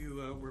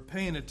were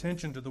paying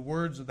attention to the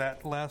words of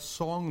that last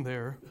song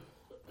there,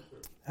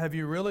 have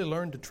you really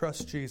learned to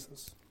trust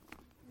Jesus?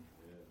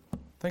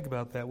 Think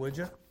about that, would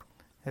you?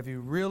 Have you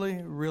really,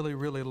 really,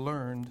 really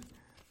learned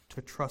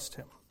to trust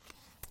Him?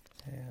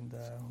 And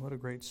what a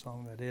great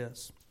song that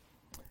is.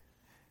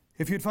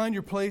 If you'd find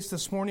your place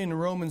this morning in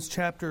Romans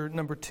chapter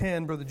number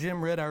 10, Brother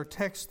Jim read our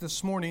text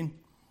this morning,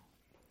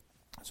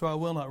 so I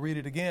will not read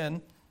it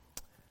again.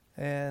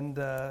 And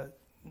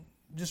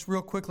just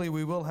real quickly,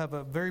 we will have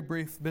a very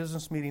brief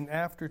business meeting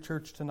after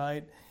church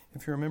tonight.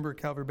 If you're a member of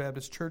Calvary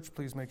Baptist Church,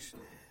 please make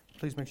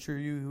sure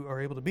you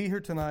are able to be here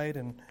tonight.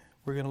 And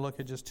we're going to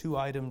look at just 2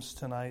 items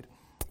tonight.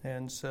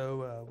 And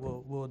so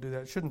we'll do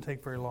that. It shouldn't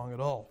take very long at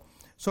all.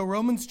 So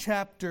Romans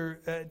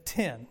chapter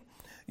 10.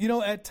 You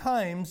know, at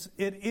times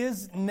it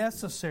is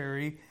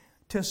necessary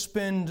to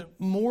spend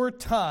more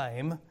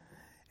time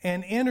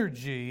and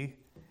energy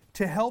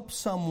to help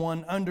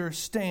someone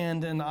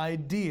understand an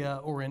idea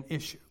or an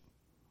issue.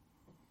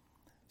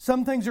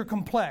 Some things are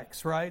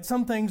complex, right?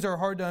 Some things are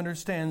hard to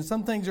understand.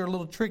 Some things are a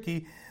little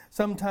tricky.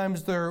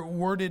 Sometimes they're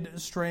worded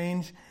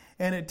strange,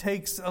 and it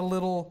takes a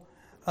little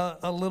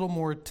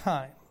more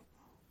time.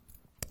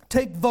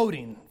 Take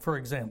voting, for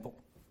example.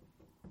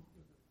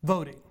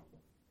 Voting.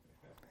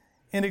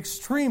 An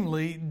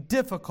extremely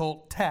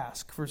difficult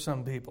task for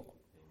some people.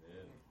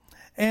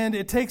 And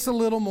it takes a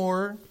little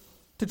more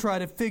to try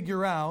to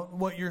figure out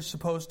what you're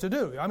supposed to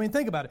do. I mean,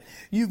 think about it.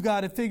 You've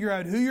got to figure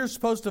out who you're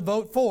supposed to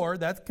vote for.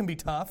 That can be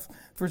tough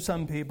for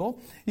some people.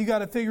 You've got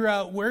to figure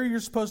out where you're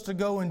supposed to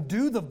go and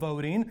do the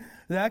voting.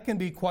 That can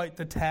be quite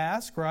the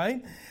task,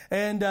 right?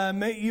 And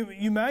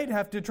you might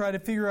have to try to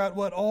figure out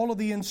what all of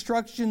the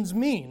instructions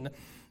mean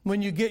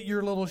when you get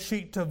your little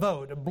sheet to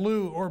vote, a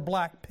blue or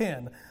black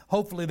pen.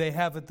 Hopefully they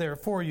have it there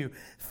for you.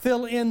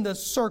 Fill in the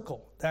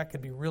circle. That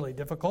could be really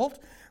difficult,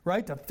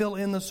 right? To fill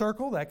in the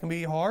circle, that can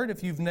be hard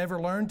if you've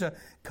never learned to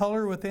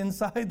color with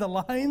inside the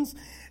lines.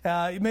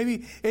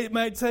 Maybe it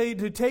might say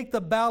to take the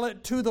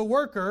ballot to the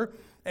worker,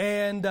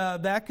 and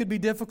that could be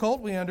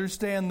difficult. We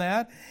understand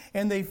that.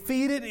 And they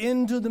feed it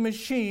into the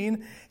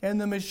machine,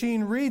 and the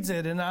machine reads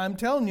it. And I'm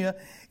telling you,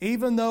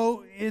 even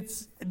though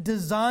it's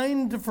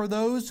designed for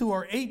those who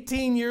are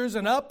 18 years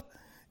and up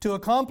to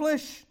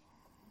accomplish,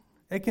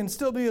 it can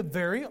still be a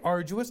very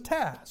arduous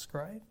task,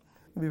 right?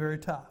 It can be very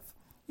tough.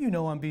 You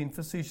know I'm being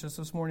facetious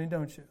this morning,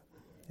 don't you?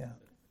 Yeah.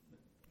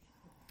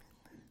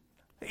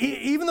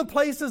 Even the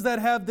places that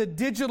have the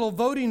digital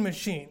voting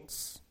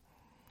machines,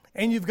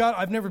 and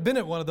I've never been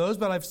at one of those,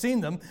 but I've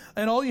seen them,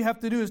 and all you have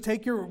to do is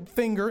take your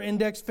finger,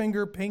 index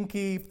finger,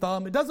 pinky,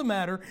 thumb, it doesn't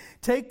matter,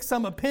 take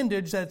some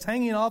appendage that's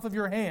hanging off of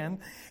your hand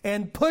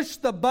and push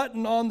the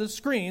button on the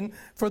screen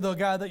for the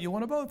guy that you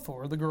want to vote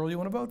for, or the girl you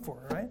want to vote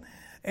for, right?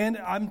 And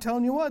I'm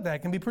telling you what,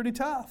 that can be pretty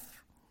tough.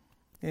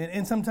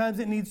 And sometimes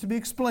it needs to be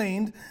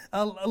explained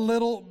a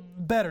little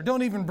better.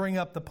 Don't even bring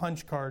up the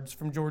punch cards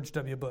from George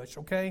W. Bush,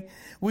 okay?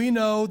 We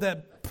know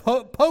that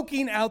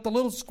poking out the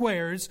little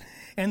squares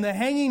and the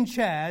hanging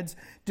chads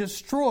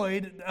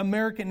destroyed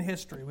American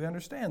history. We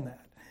understand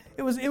that.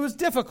 It was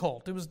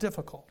difficult. It was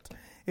difficult.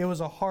 It was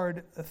a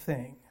hard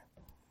thing.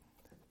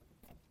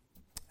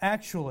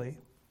 Actually,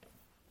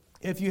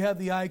 if you have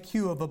the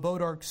IQ of a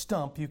boat arc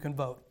stump, you can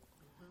vote.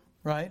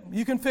 Right?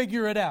 You can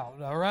figure it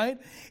out, all right?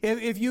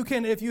 If you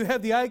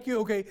have the IQ,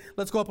 okay,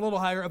 let's go up a little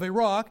higher, of a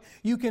rock,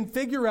 you can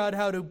figure out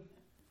how to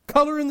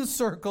color in the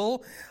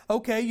circle.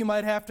 Okay, you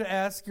might have to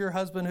ask your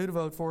husband who to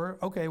vote for.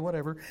 Okay,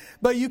 whatever.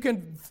 But you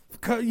can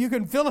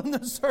fill in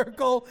the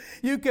circle,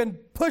 you can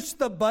push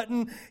the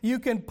button, you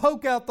can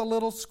poke out the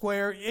little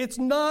square. It's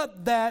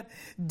not that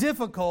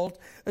difficult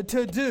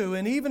to do.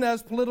 And even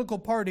as political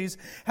parties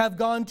have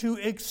gone to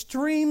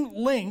extreme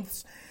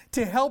lengths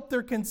to help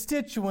their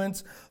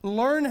constituents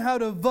learn how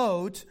to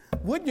vote,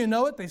 wouldn't you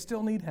know it, they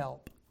still need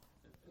help.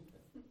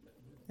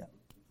 Yeah.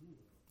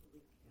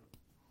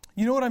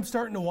 You know what I'm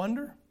starting to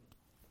wonder?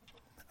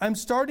 I'm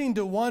starting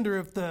to wonder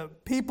if the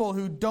people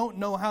who don't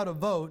know how to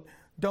vote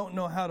don't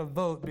know how to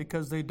vote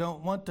because they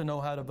don't want to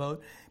know how to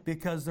vote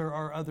because there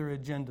are other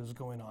agendas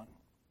going on.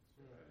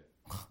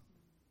 Yeah.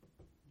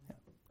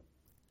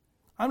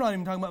 I'm not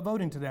even talking about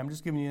voting today. I'm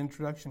just giving you an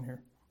introduction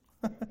here.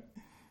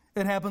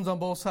 It happens on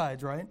both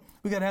sides, right?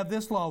 We got to have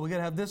this law. We got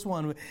to have this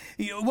one.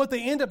 What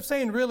they end up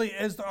saying really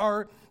is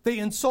they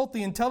insult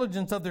the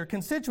intelligence of their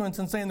constituents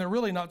and saying they're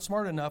really not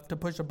smart enough to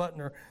push a button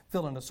or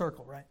fill in a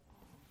circle, right?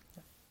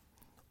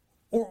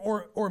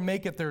 Or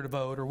make it there to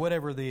vote or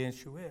whatever the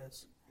issue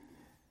is.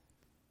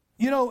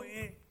 You know,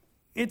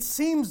 it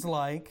seems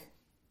like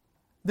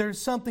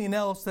there's something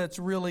else that's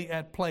really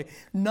at play.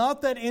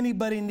 Not that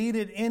anybody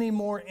needed any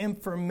more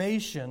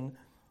information,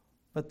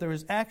 but there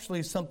is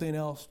actually something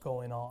else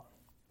going on.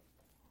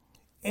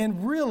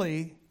 And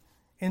really,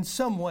 in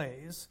some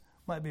ways,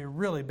 might be a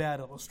really bad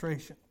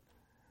illustration.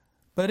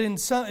 But in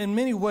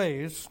many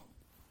ways,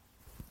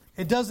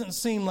 it doesn't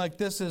seem like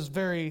this is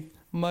very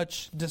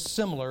much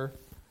dissimilar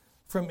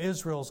from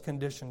Israel's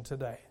condition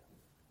today.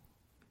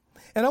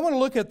 And I want to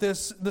look at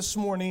this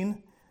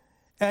morning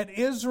at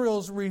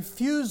Israel's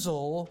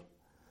refusal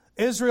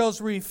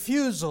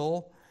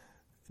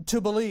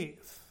to believe.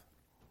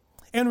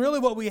 And really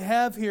what we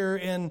have here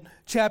in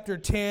chapter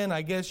 10,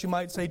 I guess you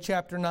might say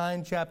chapter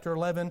 9, chapter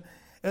 11,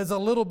 is a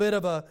little bit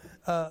of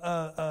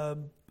a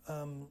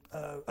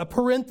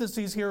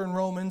parenthesis here in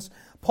Romans.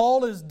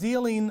 Paul is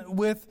dealing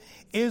with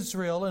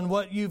Israel, and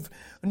what you've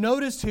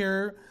noticed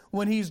here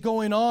when he's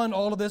going on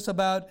all of this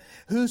about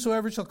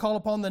whosoever shall call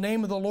upon the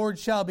name of the Lord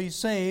shall be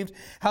saved.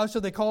 How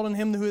shall they call on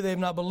him who they have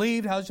not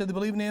believed? How shall they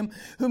believe in him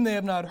whom they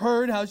have not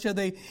heard? How shall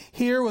they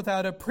hear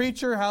without a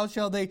preacher? How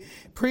shall they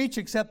preach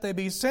except they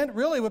be sent?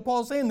 Really what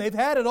Paul's saying, they've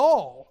had it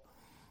all.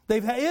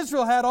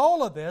 Israel had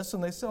all of this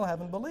and they still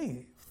haven't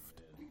believed.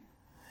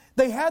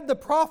 They had the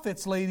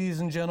prophets, ladies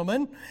and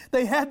gentlemen.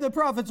 They had the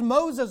prophets.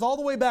 Moses, all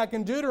the way back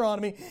in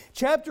Deuteronomy,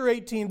 chapter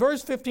 18,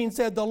 verse 15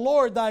 said, the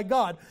Lord thy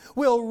God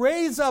will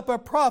raise up a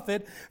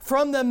prophet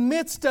from the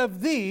midst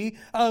of thee,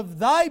 of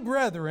thy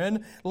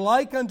brethren,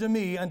 like unto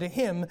me, unto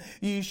him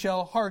ye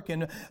shall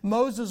hearken.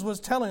 Moses was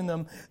telling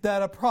them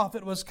that a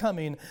prophet was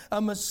coming, a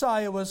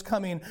Messiah was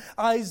coming.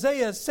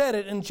 Isaiah said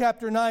it in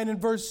chapter 9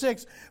 and verse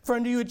 6, for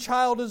unto you a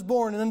child is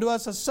born, and unto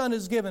us a son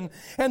is given,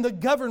 and the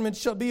government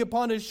shall be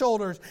upon his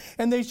shoulders,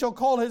 and they shall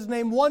call his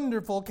name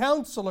Wonderful,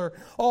 Counselor,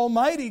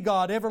 Almighty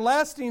God,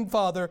 Everlasting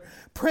Father,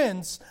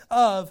 Prince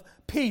of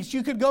Peace.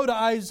 You could go to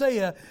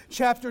Isaiah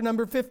chapter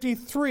number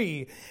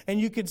 53, and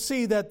you could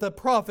see that the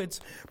prophets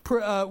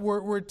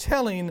were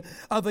telling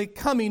of a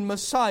coming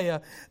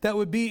Messiah that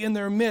would be in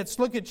their midst.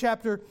 Look at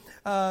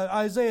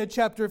Isaiah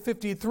chapter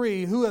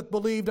 53. Who hath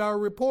believed our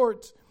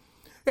report?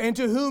 And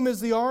to whom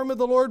is the arm of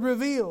the Lord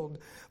revealed?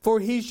 For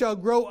he shall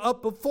grow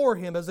up before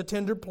him as a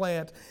tender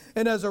plant,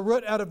 and as a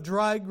root out of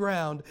dry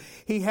ground.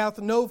 He hath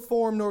no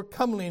form nor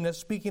comeliness,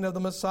 speaking of the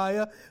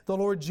Messiah, the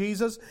Lord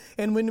Jesus.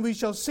 And when we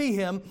shall see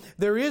him,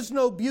 there is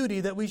no beauty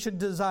that we should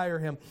desire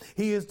him.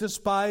 He is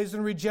despised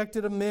and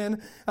rejected of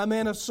men, a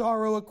man of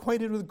sorrow,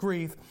 acquainted with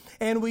grief.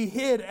 And we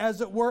hid,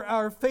 as it were,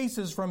 our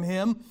faces from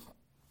him.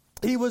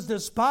 He was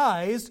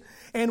despised,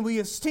 and we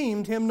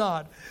esteemed him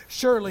not.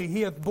 Surely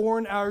he hath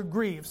borne our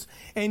griefs,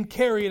 and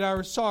carried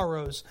our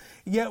sorrows.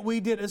 Yet we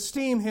did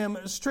esteem him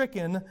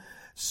stricken,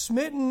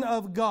 smitten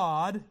of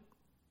God,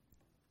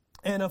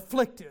 and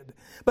afflicted.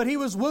 But he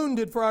was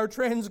wounded for our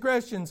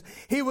transgressions.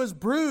 He was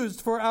bruised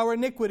for our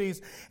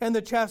iniquities. And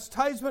the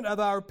chastisement of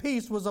our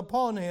peace was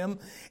upon him.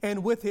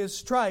 And with his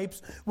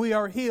stripes we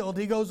are healed.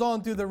 He goes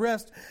on through the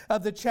rest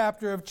of the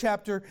chapter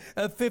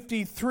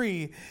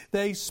 53.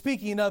 They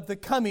speaking of the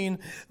coming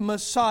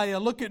Messiah.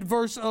 Look at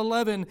verse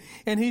 11.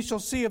 And he shall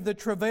see of the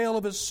travail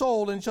of his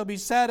soul, and shall be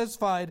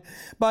satisfied.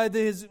 By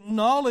his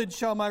knowledge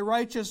shall my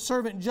righteous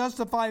servant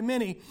justify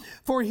many.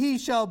 For he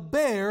shall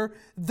bear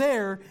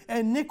their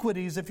iniquities.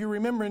 If you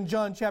remember in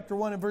John chapter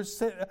 1 and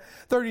verse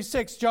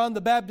 36, John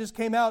the Baptist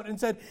came out and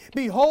said,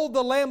 behold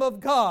the Lamb of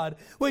God,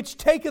 which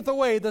taketh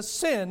away the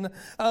sin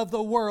of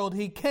the world.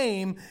 He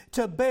came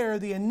to bear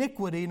the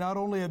iniquity not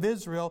only of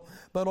Israel,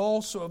 but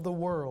also of the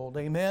world.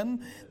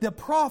 Amen? The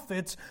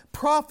prophets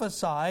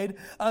prophesied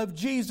of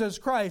Jesus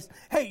Christ.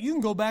 Hey, you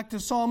can go back to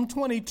Psalm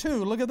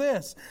 22. Look at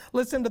this.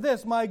 Listen to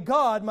this. My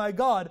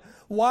God,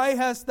 why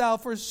hast thou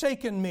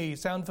forsaken me?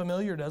 Sound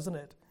familiar, doesn't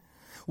it?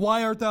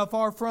 Why art thou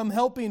far from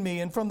helping me,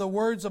 and from the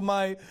words of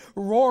my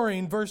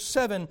roaring? Verse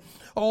 7,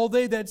 all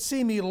they that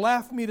see me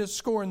laugh me to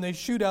scorn. They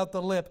shoot out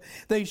the lip.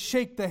 They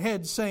shake the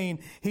head, saying,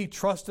 he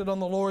trusted on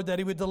the Lord that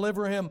he would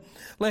deliver him.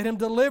 Let him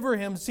deliver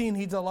him, seeing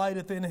he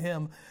delighteth in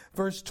him.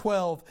 Verse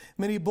 12,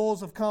 many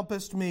bulls have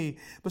compassed me,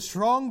 but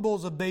strong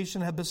bulls of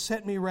Bashan have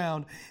beset me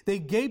round. They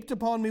gaped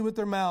upon me with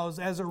their mouths,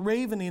 as a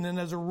ravening and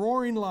as a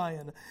roaring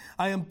lion.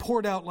 I am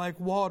poured out like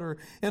water,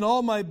 and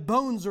all my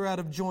bones are out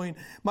of joint.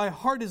 My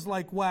heart is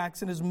like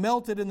wax, and is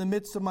melted in the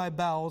midst of my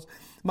bowels.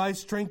 My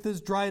strength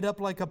is dried up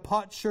like a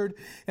potsherd,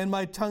 and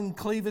my tongue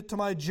cleaveth to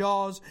my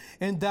jaws.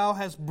 And thou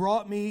hast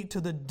brought me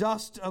to the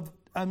dust of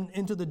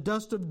into the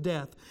dust of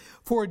death.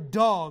 For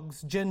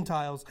dogs,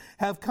 Gentiles,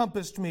 have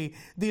compassed me.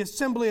 The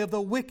assembly of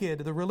the wicked,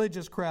 the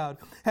religious crowd,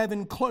 have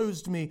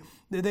enclosed me.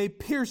 They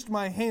pierced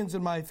my hands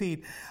and my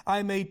feet.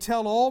 I may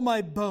tell all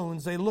my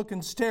bones. They look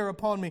and stare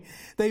upon me.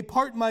 They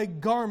part my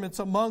garments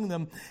among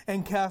them,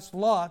 and cast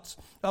lots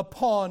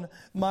upon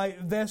my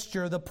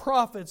vesture. The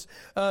prophets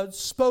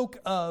spoke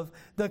of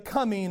the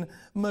coming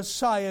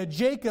Messiah.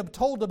 Jacob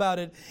told about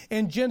it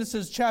in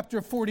Genesis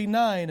chapter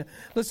 49.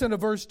 Listen to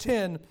verse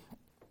 10.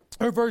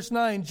 Or verse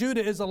 9,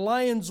 Judah is a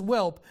lion's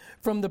whelp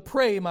from the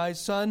prey, my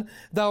son.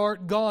 Thou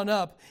art gone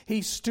up.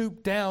 He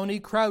stooped down. He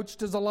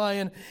crouched as a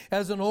lion,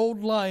 as an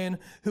old lion.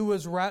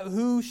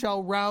 Who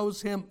shall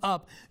rouse him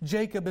up?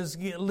 Jacob is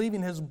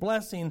leaving his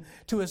blessing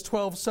to his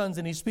 12 sons,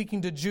 and he's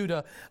speaking to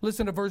Judah.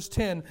 Listen to verse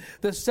 10.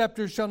 The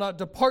scepter shall not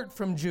depart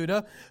from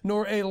Judah,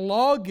 nor a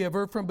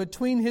lawgiver from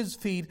between his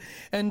feet,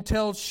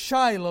 until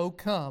Shiloh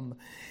come.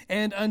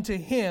 And unto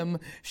him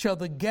shall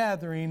the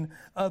gathering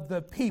of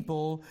the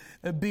people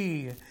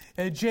be.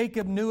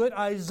 Jacob knew it.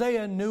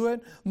 Isaiah knew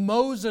it.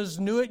 Moses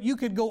knew it. You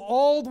could go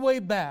all the way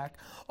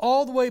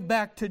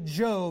back to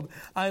Job.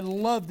 I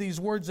love these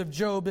words of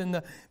Job. In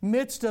the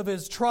midst of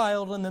his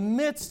trial, in the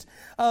midst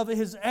of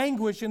his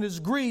anguish and his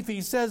grief,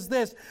 he says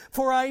this,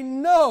 "For I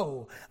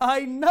know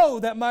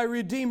that my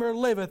Redeemer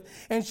liveth,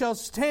 and shall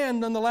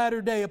stand on the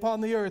latter day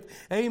upon the earth."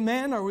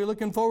 Amen. Are we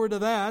looking forward to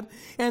that?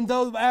 "And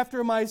though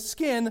after my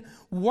skin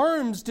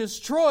worms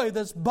destroy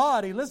this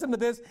body," listen to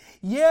this,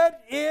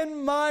 "yet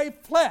in my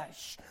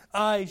flesh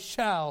I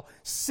shall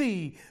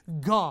see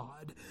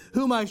God,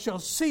 whom I shall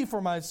see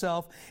for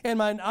myself, and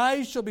mine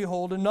eyes shall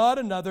behold, and not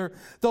another,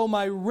 though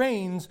my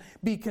reins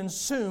be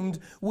consumed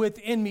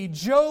within me."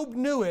 Job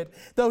knew it,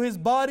 though his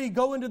body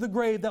go into the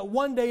grave, that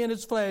one day in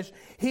his flesh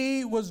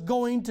he was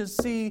going to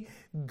see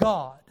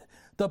God.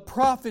 The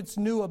prophets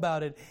knew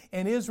about it,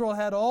 and Israel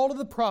had all of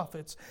the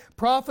prophets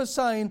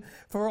prophesying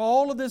for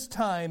all of this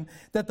time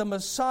that the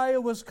Messiah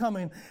was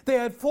coming. They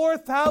had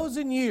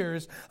 4,000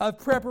 years of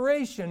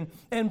preparation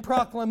and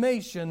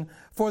proclamation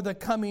for the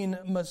coming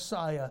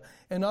Messiah.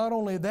 And not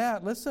only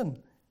that,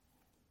 listen,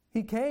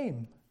 He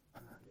came.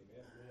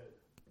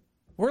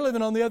 We're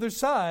living on the other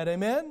side,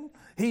 amen?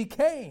 He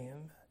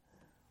came.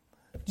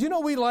 Do you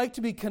know we like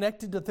to be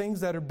connected to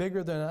things that are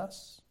bigger than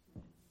us?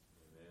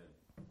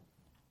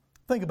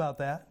 Think about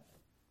that.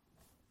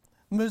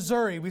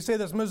 Missouri, we say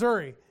this,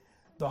 Missouri,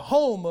 the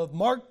home of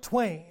Mark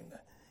Twain.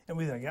 And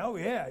we think, oh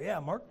yeah,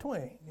 Mark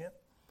Twain. Yeah.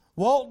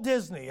 Walt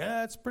Disney,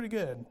 that's pretty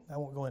good. I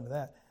won't go into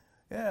that.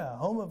 Yeah,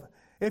 home of,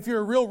 if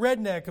you're a real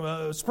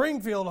redneck,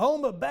 Springfield,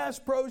 home of Bass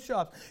Pro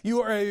Shops. You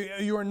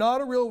are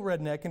not a real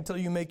redneck until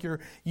you make your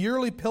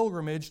yearly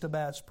pilgrimage to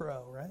Bass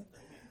Pro, right?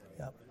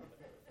 Yep.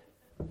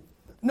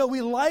 No,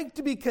 we like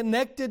to be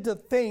connected to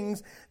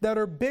things that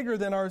are bigger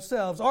than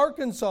ourselves.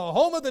 Arkansas,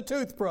 home of the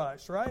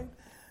toothbrush, right?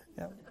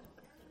 Yeah.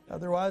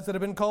 Otherwise, it would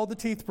have been called the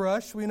teeth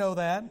brush. We know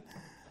that.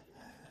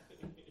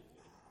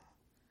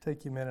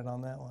 Take you a minute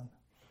on that one.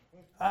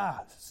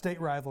 State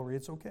rivalry.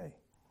 It's okay.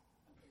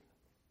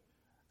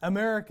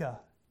 America.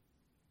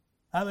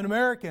 I'm an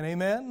American,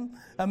 amen?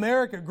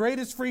 America,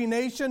 greatest free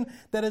nation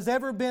that has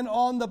ever been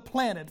on the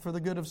planet for the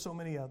good of so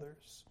many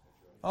others.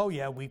 Oh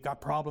yeah, we've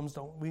got problems.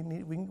 We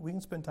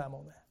can spend time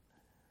on that.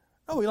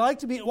 No, we like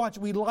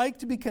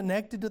to be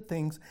connected to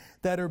things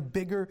that are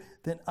bigger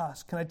than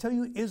us. Can I tell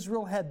you,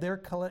 Israel had their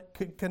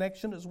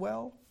connection as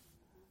well?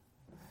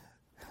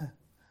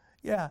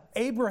 Yeah,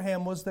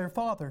 Abraham was their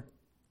father.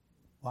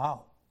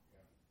 Wow.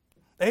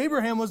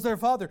 Abraham was their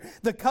father.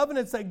 The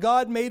covenants that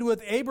God made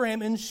with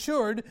Abraham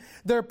ensured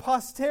their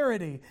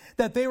posterity,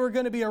 that they were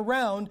going to be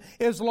around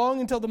as long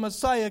until the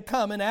Messiah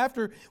come. And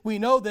after we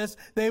know this,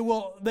 they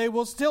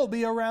will still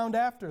be around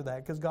after that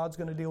because God's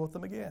going to deal with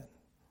them again.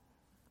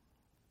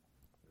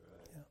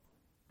 Yeah.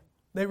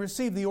 They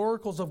received the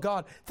oracles of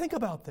God. Think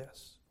about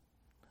this.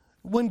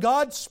 When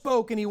God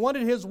spoke and He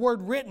wanted His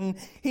word written,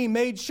 He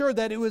made sure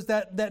that it was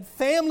that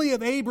family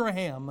of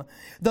Abraham,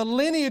 the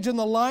lineage and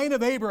the line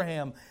of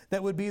Abraham,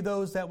 that would be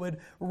those that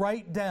would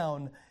write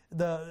down,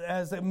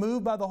 as they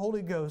moved by the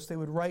Holy Ghost, they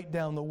would write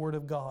down the Word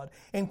of God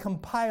and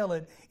compile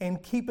it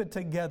and keep it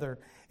together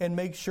and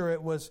make sure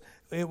it was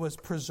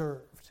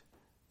preserved.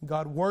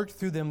 God worked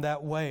through them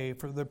that way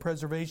for the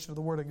preservation of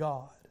the Word of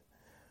God.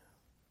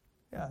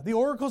 Yeah, the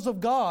oracles of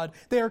God,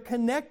 they are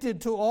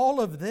connected to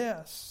all of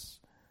this.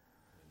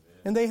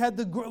 And they had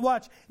the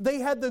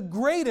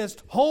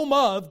greatest home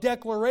of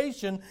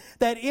declaration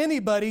that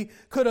anybody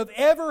could have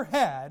ever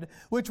had,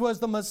 which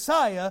was the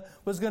Messiah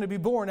was going to be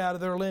born out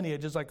of their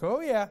lineage. It's like, oh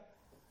yeah.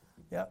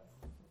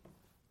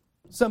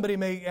 Some of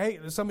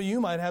you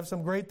might have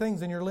some great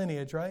things in your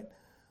lineage, right?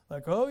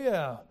 Like, oh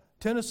yeah,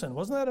 Tennyson.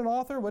 Wasn't that an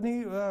author? Wasn't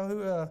he?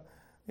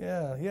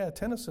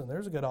 Tennyson.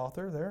 There's a good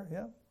author there.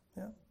 Yeah.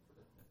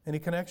 Any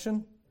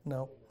connection?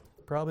 No,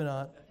 probably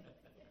not.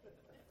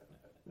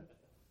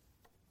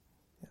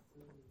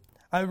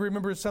 I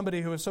remember somebody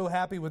who was so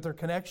happy with their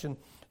connection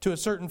to a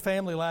certain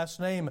family last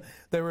name.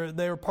 They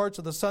were parts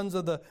of the sons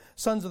of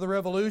the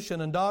Revolution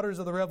and daughters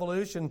of the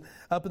Revolution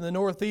up in the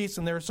Northeast,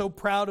 and they were so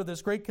proud of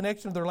this great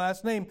connection of their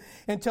last name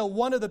until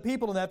one of the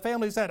people in that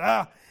family said,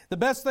 the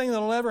best thing that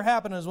will ever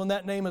happen is when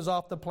that name is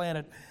off the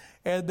planet.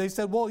 And they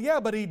said, well, yeah,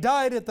 but he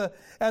died at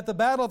the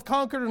Battle of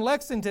Concord and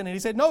Lexington. And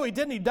he said, no, he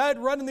didn't. He died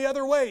running the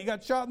other way. He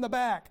got shot in the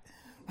back.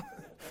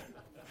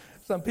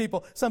 Some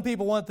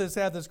people want to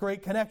have this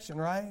great connection,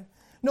 right?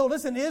 No,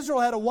 listen, Israel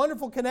had a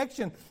wonderful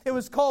connection. It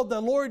was called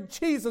the Lord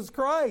Jesus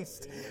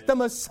Christ. Amen. The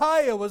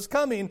Messiah was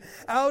coming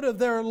out of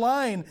their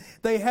line.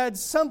 They had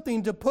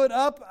something to put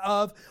up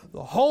of,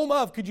 the home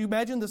of. Could you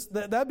imagine this?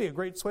 That'd be a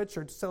great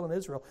sweatshirt to sell in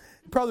Israel.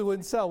 It probably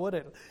wouldn't sell, would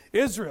it?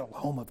 Israel,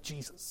 home of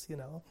Jesus,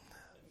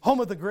 Home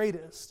of the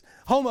greatest.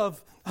 Home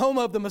of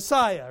the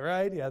Messiah,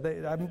 right? Yeah,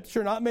 I'm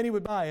sure not many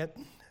would buy it.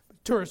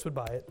 Tourists would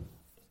buy it.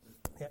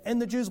 Yeah,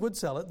 and the Jews would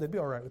sell it. They'd be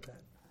all right with that.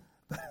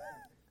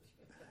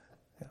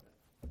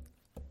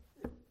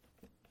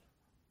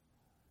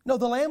 No,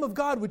 the Lamb of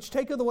God, which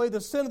taketh away the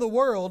sin of the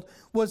world,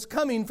 was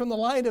coming from the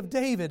line of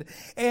David.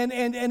 And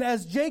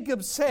as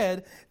Jacob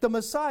said, the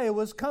Messiah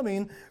was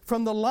coming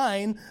from the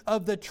line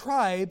of the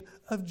tribe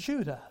of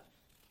Judah.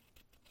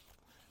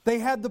 They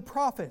had the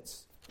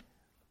prophets.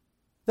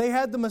 They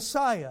had the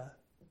Messiah.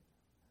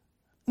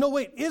 No,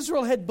 wait,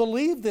 Israel had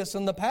believed this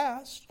in the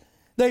past.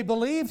 They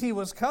believed He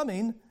was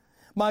coming.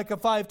 Micah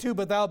 5:2,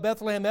 but thou,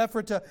 Bethlehem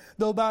Ephratah,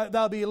 though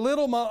thou be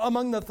little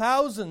among the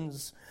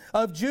thousands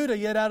of Judah,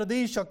 yet out of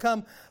thee shall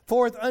come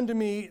forth unto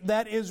me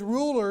that is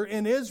ruler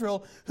in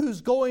Israel,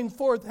 whose going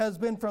forth has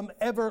been from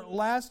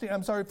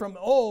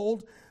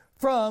old,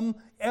 from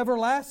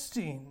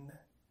everlasting.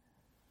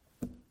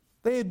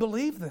 They had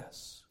believed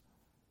this.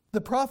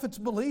 The prophets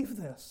believed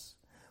this.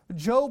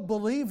 Job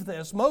believed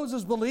this.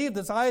 Moses believed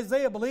this.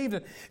 Isaiah believed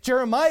it.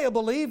 Jeremiah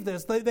believed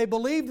this. They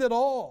believed it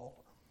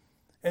all.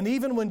 And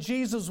even when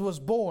Jesus was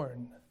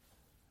born,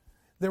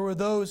 there were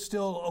those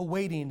still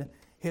awaiting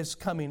His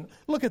coming.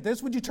 Look at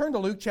this. Would you turn to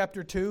Luke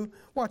chapter 2?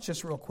 Watch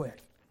this real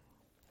quick.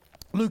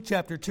 Luke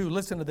chapter 2.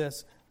 Listen to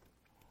this.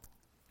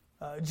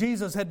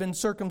 Jesus had been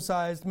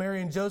circumcised.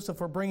 Mary and Joseph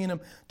were bringing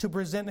Him to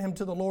present Him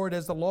to the Lord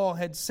as the law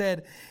had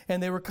said.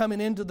 And they were coming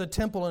into the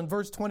temple in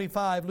verse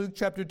 25, Luke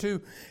chapter 2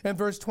 and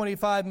verse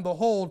 25. And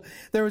behold,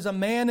 there was a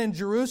man in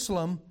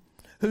Jerusalem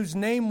whose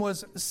name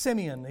was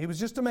Simeon. He was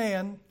just a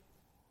man.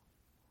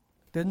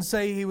 Didn't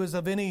say he was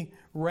of any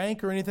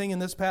rank or anything in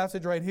this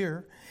passage right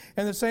here.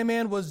 And the same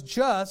man was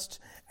just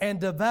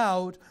and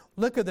devout.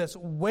 Look at this.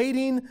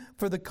 Waiting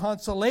for the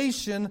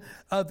consolation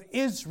of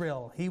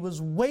Israel. He was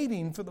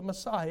waiting for the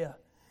Messiah.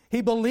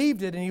 He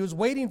believed it and he was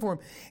waiting for Him.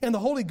 And the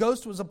Holy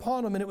Ghost was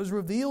upon him, and it was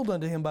revealed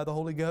unto him by the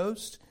Holy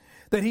Ghost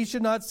that he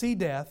should not see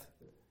death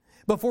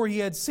before he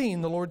had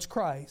seen the Lord's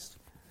Christ.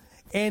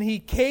 And he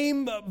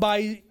came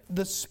by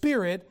the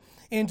Spirit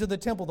into the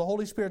temple. The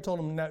Holy Spirit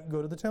told him, now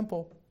go to the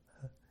temple.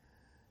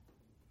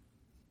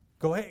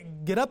 Go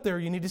ahead, get up there,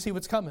 you need to see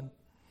what's coming.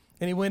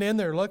 And he went in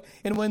there, look.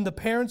 And when the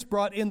parents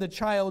brought in the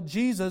child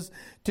Jesus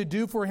to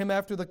do for him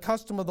after the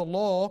custom of the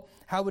law,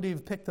 how would he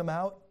have picked them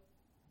out?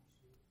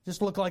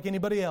 Just look like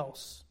anybody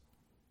else.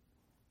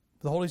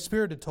 The Holy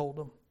Spirit had told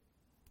him.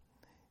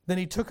 Then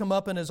he took him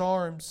up in his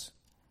arms.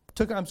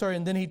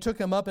 And then he took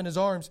him up in his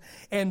arms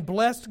and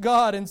blessed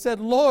God and said,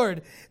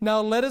 Lord, now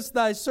lettest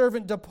thy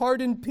servant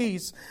depart in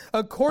peace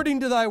according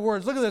to thy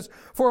words. Look at this.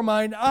 For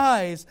mine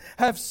eyes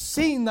have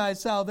seen thy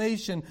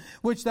salvation,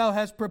 which thou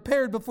hast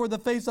prepared before the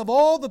face of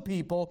all the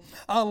people,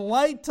 a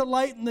light to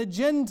lighten the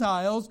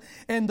Gentiles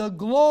and the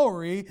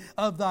glory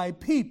of thy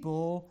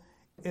people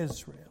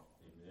Israel.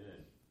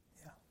 Amen.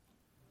 Yeah.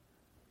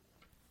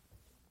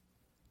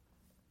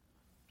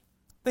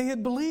 They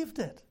had believed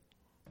it.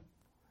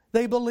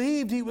 They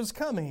believed He was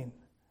coming.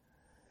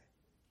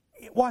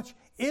 Watch,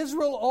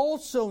 Israel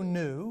also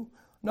knew,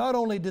 not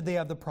only did they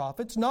have the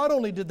prophets, not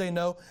only did they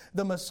know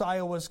the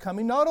Messiah was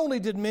coming, not only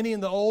did many in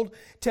the Old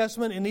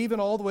Testament and even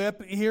all the way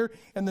up here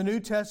in the New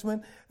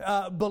Testament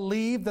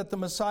believe that the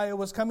Messiah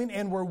was coming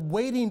and were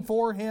waiting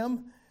for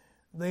Him,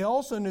 they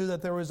also knew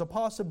that there was a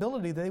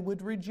possibility they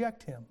would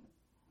reject Him.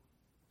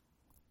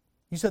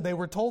 You said they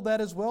were told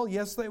that as well?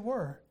 Yes, they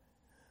were.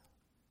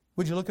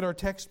 Would you look at our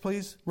text,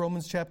 please?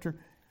 Romans chapter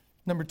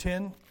number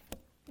 10.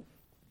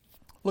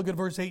 Look at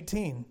verse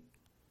 18.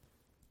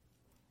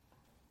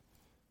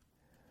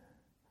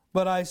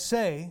 But I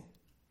say,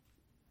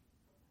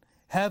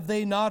 have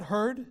they not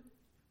heard?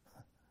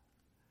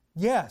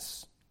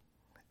 Yes,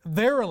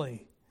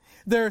 verily.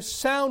 Their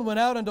sound went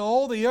out unto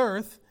all the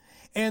earth,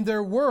 and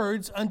their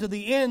words unto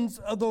the ends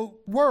of the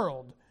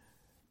world.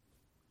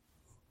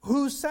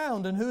 Whose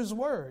sound and whose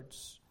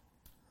words?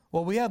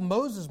 Well, we have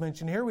Moses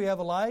mentioned here. We have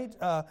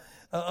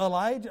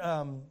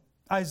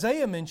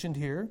Isaiah mentioned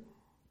here,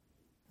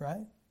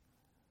 right?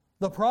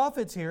 The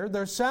prophets here,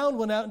 their sound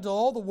went out into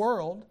all the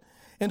world,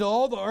 into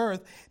all the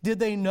earth. Did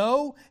they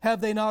know? Have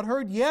they not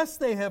heard? Yes,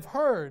 they have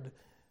heard.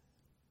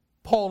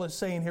 Paul is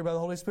saying here by the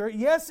Holy Spirit,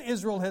 yes,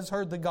 Israel has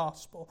heard the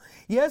gospel.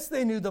 Yes,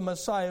 they knew the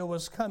Messiah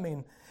was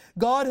coming.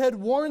 God had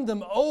warned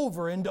them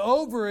over and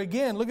over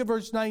again. Look at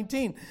verse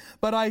 19.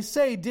 But I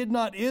say, did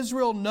not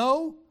Israel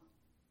know?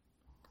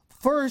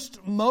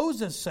 First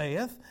Moses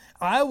saith,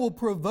 I will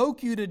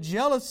provoke you to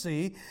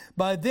jealousy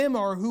by them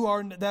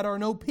that are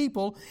no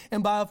people,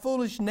 and by a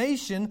foolish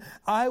nation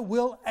I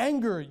will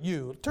anger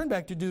you. Turn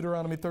back to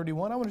Deuteronomy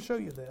 31. I want to show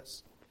you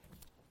this.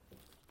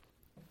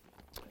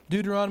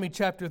 Deuteronomy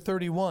chapter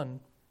 31.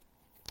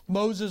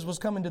 Moses was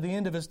coming to the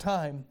end of his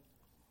time.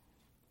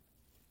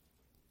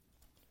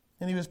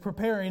 And he was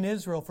preparing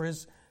Israel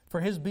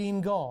for his being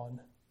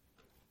gone.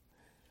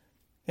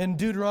 In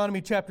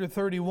Deuteronomy chapter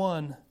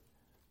 31,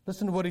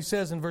 listen to what he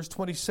says in verse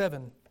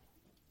 27.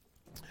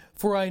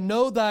 For I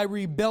know thy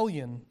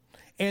rebellion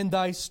and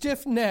thy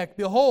stiff neck.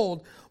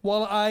 Behold,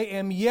 while I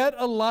am yet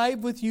alive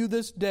with you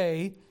this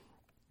day,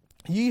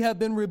 ye have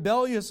been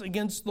rebellious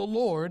against the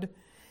Lord,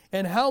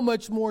 and how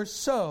much more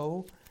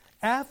so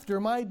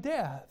after my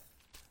death.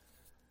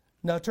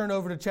 Now turn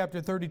over to chapter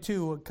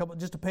 32,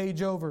 just a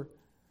page over.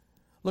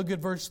 Look at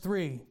verse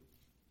 3.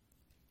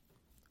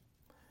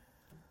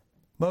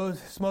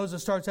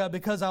 Moses starts out,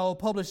 because I will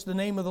publish the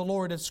name of the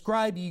Lord,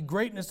 ascribe ye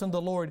greatness unto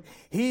the Lord.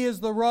 He is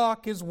the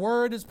rock, His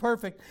word is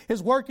perfect,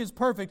 His work is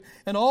perfect,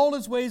 and all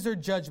His ways are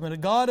judgment, a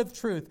God of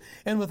truth,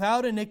 and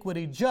without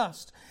iniquity,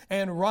 just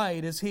and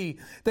right is He.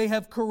 They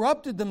have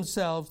corrupted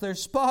themselves, their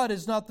spot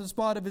is not the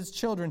spot of His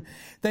children.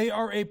 They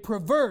are a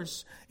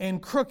perverse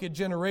and crooked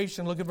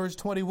generation. Look at verse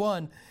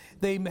 21.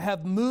 They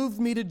have moved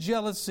me to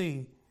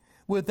jealousy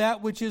with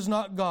that which is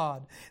not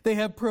God. They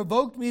have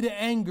provoked me to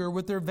anger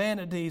with their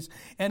vanities,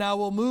 and I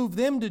will move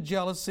them to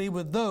jealousy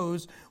with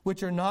those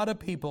which are not a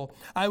people.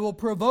 I will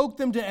provoke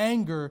them to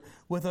anger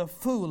with a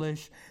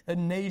foolish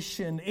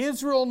nation.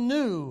 Israel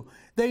knew,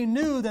 they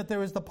knew that there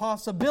was the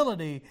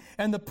possibility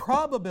and the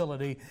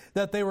probability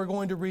that they were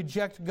going to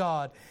reject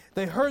God.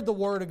 They heard the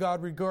word of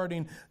God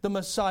regarding the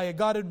Messiah.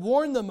 God had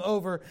warned them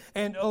over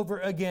and over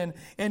again,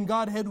 and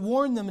God had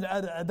warned them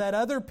that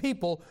other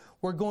people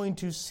were going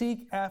to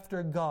seek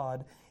after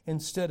God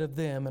instead of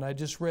them. And I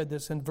just read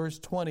this in verse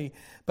 20.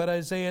 But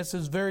Isaiah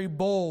is very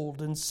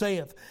bold and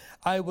saith,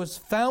 I was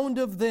found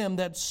of them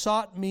that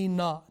sought me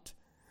not.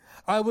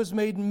 I was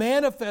made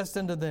manifest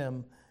unto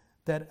them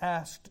that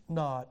asked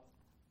not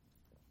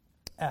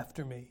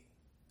after me.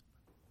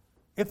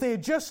 If they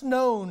had just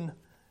known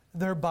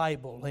their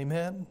Bible,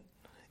 amen?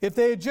 If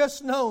they had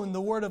just known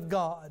the Word of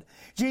God.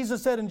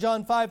 Jesus said in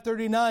John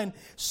 5:39,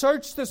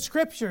 search the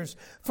Scriptures,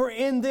 for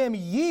in them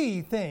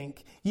ye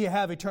think ye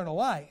have eternal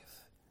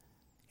life.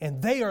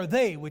 And they are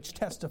they which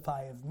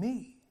testify of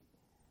me.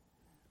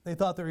 They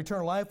thought their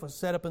eternal life was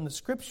set up in the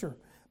Scripture,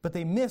 but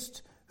they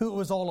missed who it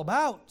was all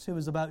about. It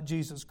was about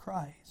Jesus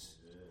Christ.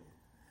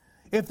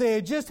 If they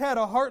had just had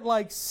a heart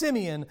like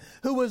Simeon,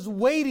 who was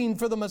waiting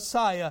for the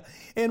Messiah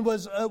and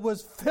was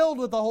filled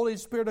with the Holy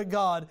Spirit of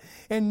God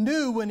and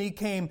knew when He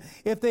came,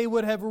 if they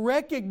would have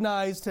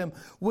recognized Him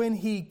when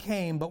He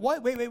came. But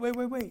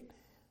wait.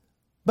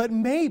 But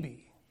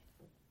maybe,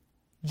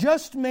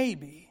 just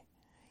maybe,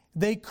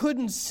 they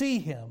couldn't see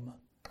Him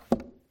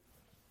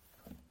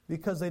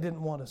because they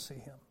didn't want to see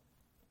Him.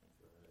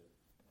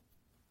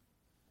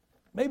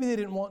 Maybe they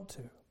didn't want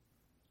to.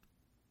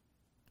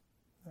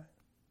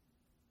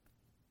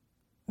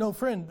 No,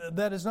 friend,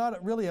 that is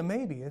not really a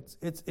maybe.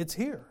 It's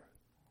here.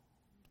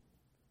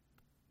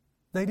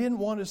 They didn't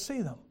want to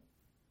see them.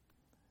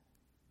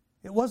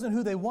 It wasn't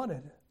who they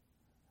wanted.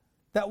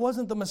 That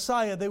wasn't the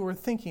Messiah they were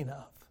thinking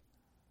of.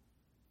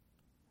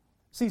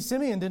 See,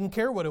 Simeon didn't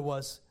care what it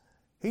was.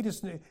 He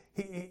just knew,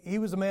 he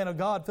was a man of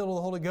God, filled with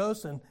the Holy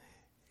Ghost, and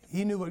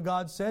he knew what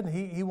God said, and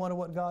he wanted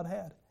what God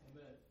had.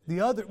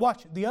 Amen.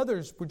 The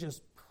others were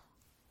just,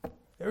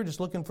 they were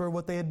just looking for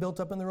what they had built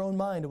up in their own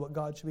mind of what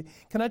God should be.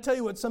 Can I tell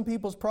you what some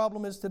people's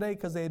problem is today?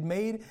 Because they had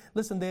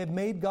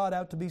made God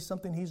out to be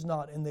something He's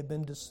not, and they've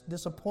been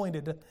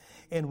disappointed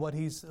in what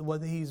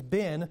He's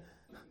been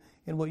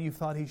and what you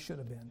thought He should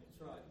have been.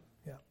 That's right.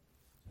 Yeah.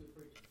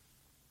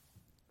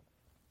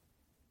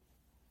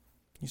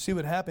 You see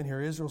what happened here?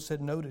 Israel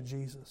said no to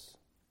Jesus.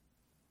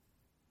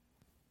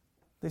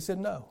 They said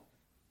no.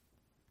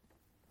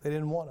 They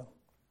didn't want Him.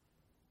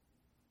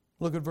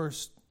 Look at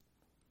verse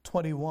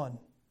 21.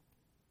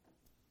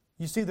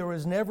 You see, there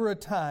was never a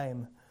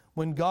time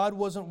when God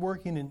wasn't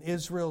working in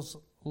Israel's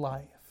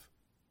life.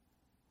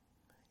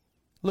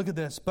 Look at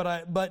this.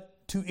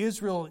 But to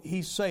Israel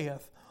He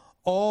saith,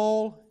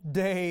 all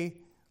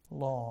day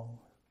long.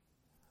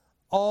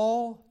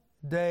 All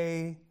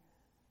day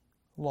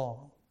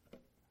long.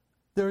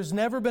 There has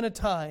never been a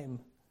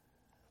time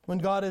when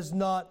God has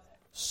not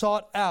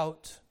sought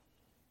out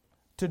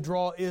to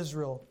draw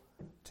Israel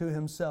to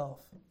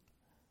Himself.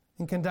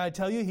 And can I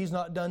tell you, He's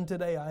not done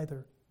today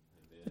either.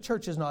 The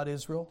church is not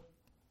Israel.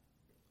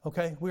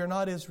 Okay? We are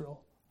not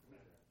Israel.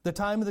 The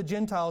time of the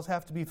Gentiles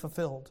have to be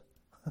fulfilled.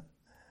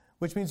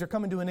 Which means they're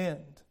coming to an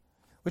end.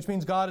 Which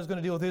means God is going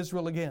to deal with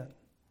Israel again.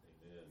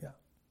 Amen. Yeah.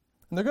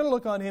 And they're going to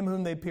look on Him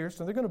whom they pierced,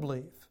 and they're going to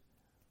believe.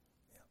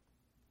 Yeah.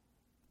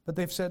 But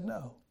they've said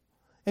no.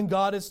 And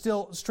God is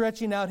still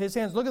stretching out His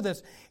hands. Look at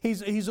this.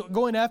 He's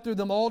going after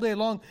them all day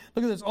long.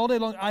 Look at this. All day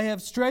long, I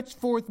have stretched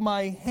forth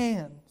my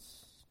hands.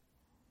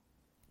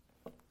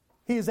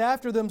 He is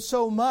after them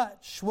so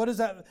much. What does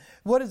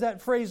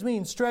that phrase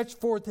mean? Stretch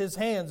forth His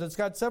hands. It's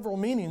got several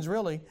meanings,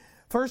 really.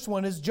 First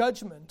one is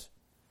judgment.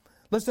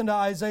 Listen to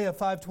Isaiah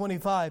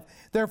 5:25.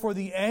 Therefore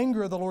the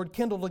anger of the Lord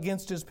kindled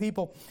against His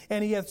people,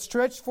 and He hath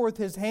stretched forth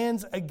His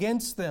hands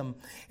against them,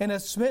 and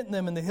hath smitten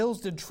them, and the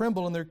hills did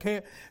tremble, and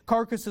their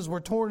carcasses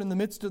were torn in the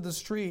midst of the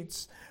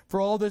streets. For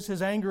all this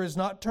His anger is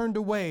not turned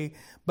away,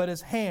 but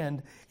His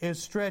hand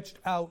is stretched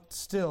out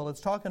still.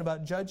 It's talking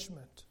about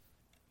judgment.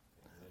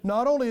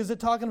 Not only is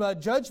it talking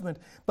about judgment,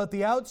 but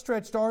the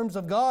outstretched arms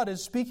of God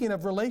is speaking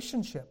of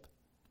relationship.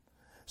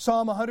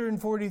 Psalm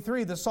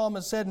 143, the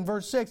psalmist said in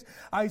verse 6,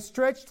 I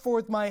stretched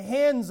forth my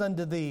hands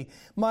unto Thee.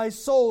 My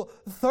soul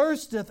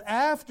thirsteth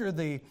after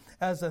Thee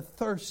as a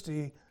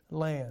thirsty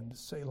land.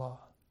 Selah.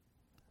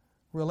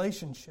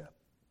 Relationship.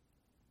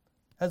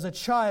 As a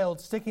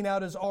child sticking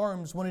out his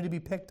arms, wanting to be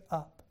picked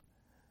up,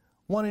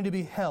 wanting to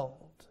be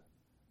held.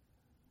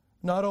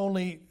 Not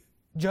only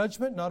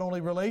judgment, not only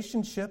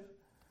relationship,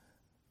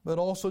 but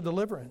also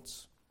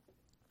deliverance.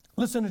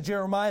 Listen to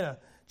Jeremiah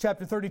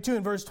chapter 32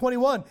 and verse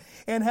 21.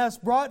 And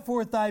hast brought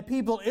forth thy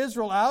people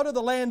Israel out of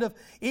the land of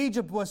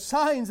Egypt with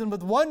signs and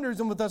with wonders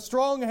and with a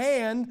strong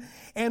hand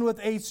and with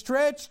a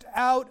stretched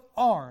out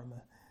arm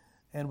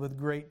and with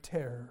great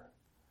terror.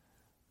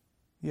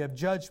 You have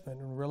judgment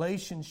and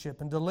relationship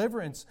and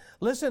deliverance.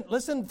 Listen,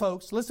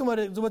 folks. Listen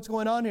what's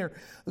going on here.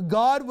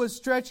 God was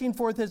stretching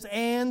forth His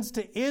hands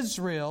to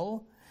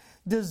Israel,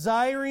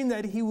 desiring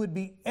that He would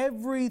be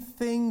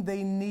everything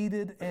they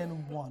needed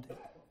and wanted.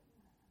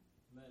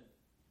 Amen.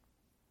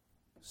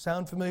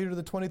 Sound familiar to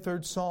the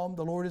 23rd Psalm?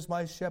 The Lord is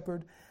my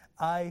shepherd.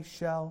 I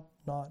shall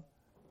not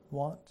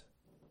want.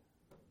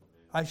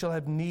 I shall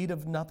have need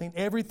of nothing.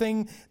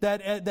 Everything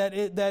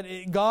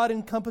that God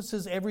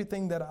encompasses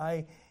everything that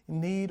I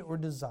need or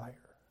desire.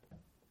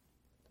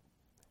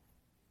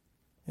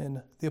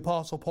 And the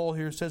Apostle Paul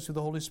here says through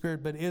the Holy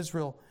Spirit, but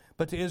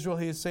to Israel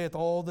he saith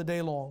all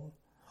day long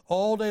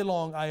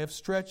I have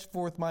stretched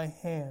forth my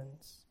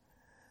hands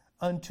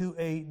unto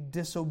a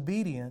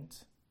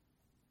disobedient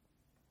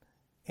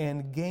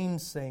and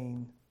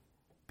gainsaying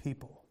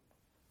people.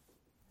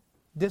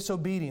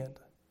 Disobedient.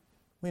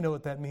 We know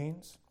what that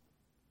means.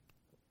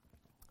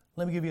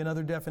 Let me give you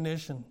another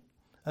definition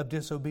of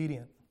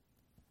disobedient.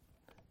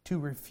 To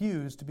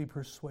refuse to be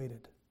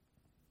persuaded.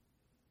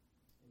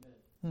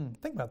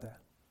 Think about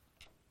that.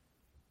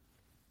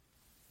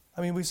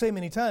 I mean, we say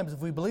many times, if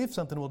we believe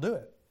something, we'll do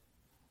it.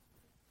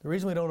 The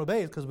reason we don't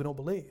obey is because we don't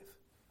believe.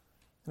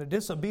 And a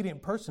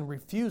disobedient person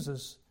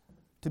refuses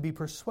to be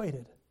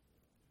persuaded.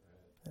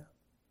 Yeah.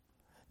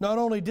 Not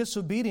only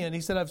disobedient, he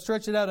said, I've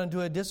stretched it out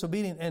unto a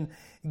disobedient and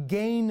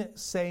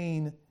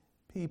gainsaying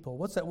people.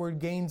 What's that word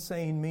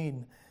gainsaying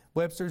mean?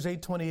 Webster's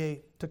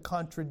 8:28, to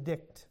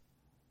contradict.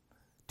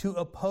 To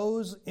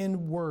oppose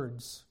in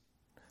words,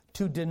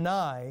 to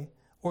deny,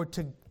 or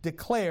to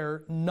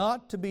declare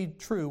not to be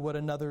true what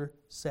another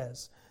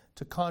says,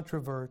 to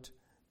controvert,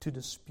 to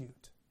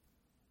dispute.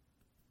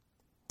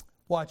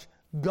 Watch,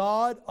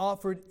 God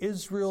offered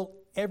Israel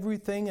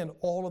everything and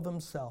all of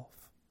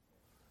Himself,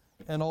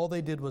 and all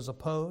they did was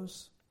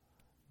oppose,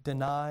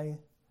 deny,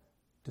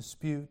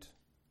 dispute,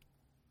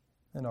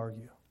 and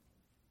argue.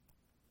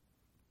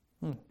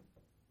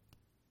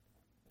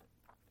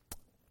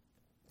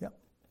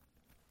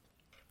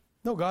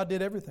 No, God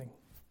did everything.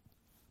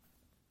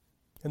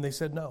 And they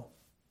said no.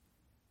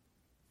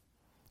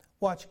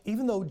 Watch,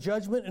 even though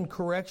judgment and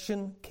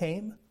correction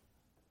came,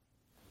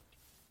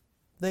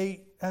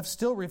 they have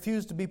still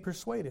refused to be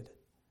persuaded.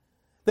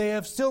 They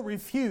have still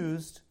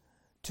refused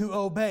to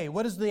obey.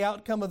 What has the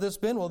outcome of this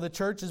been? Well, the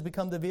church has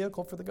become the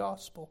vehicle for the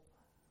gospel.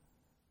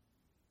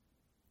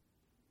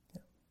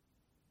 Yeah.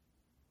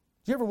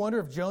 Did you ever wonder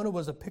if Jonah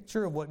was a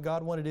picture of what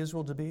God wanted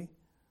Israel to be?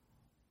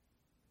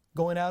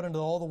 Going out into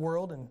all the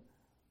world and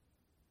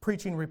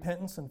preaching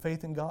repentance and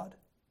faith in God.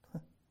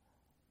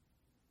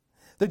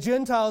 The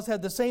Gentiles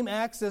had the same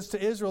access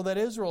to Israel that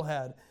Israel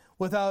had.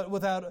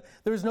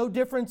 There's no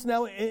difference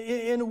now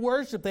in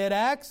worship. They had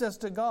access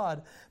to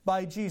God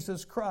by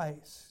Jesus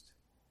Christ.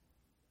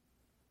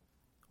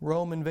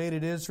 Rome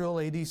invaded Israel,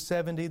 AD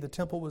 70. The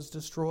temple was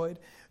destroyed.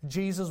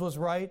 Jesus was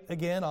right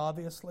again,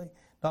 obviously.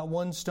 Not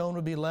one stone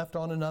would be left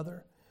on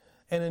another.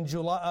 And in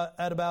July,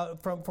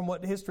 from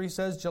what history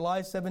says, July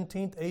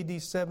 17th,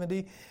 AD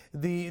 70,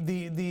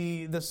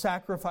 the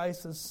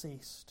sacrifices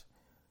ceased.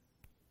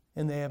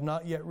 And they have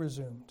not yet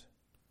resumed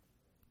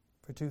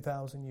for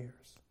 2,000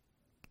 years.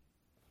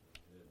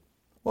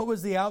 What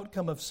was the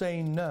outcome of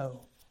saying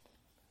no?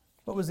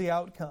 What was the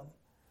outcome?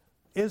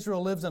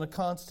 Israel lives in a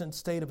constant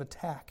state of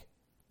attack.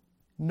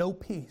 No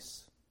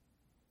peace.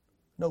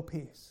 No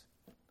peace.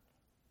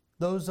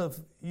 Those of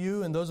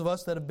you and those of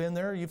us that have been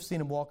there, you've seen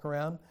them walk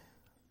around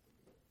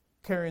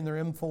carrying their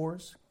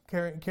M4s,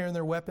 carrying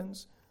their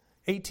weapons.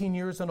 18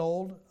 years and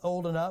old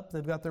and up,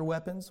 they've got their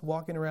weapons,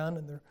 walking around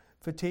in their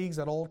fatigues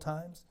at all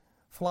times.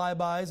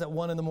 Flybys at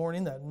 1 in the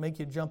morning that make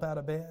you jump out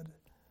of bed.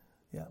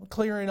 Yeah,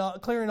 clearing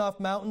off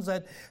mountains.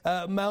 That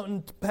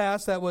mountain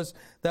pass that was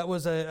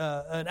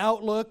an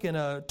outlook and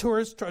a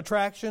tourist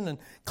attraction, and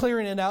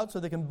clearing it out so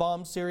they can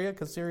bomb Syria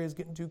because Syria is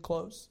getting too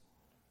close.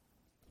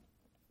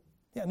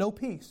 Yeah, no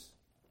peace.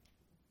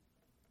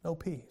 No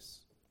peace.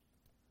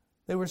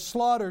 They were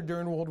slaughtered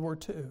during World War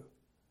II.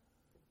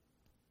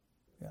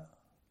 Yeah.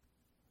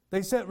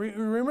 They said,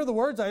 remember the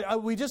words,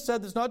 we just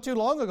said this not too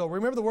long ago.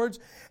 Remember the words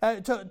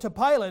to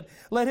Pilate,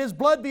 let his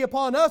blood be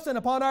upon us and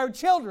upon our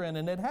children.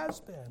 And it has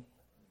been.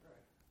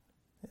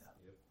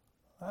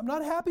 Yeah. I'm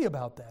not happy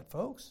about that,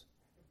 folks.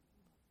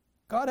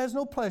 God has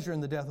no pleasure in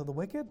the death of the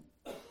wicked.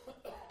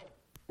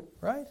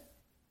 Right?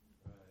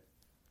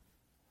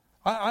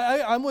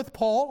 I'm with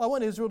Paul. I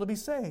want Israel to be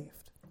saved.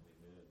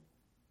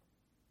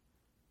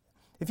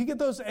 If you get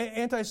those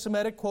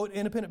anti-Semitic, quote,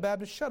 independent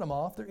Baptists, shut them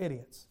off. They're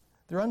idiots.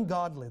 They're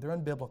ungodly. They're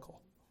unbiblical.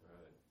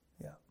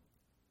 Yeah.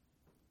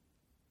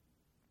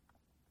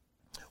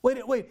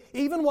 Wait.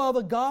 Even while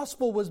the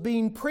gospel was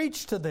being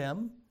preached to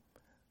them,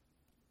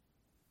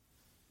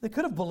 they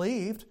could have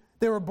believed.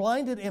 They were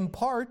blinded in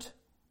part,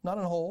 not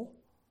in whole.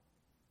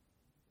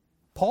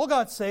 Paul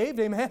got saved,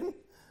 amen?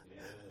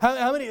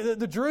 How many?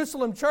 The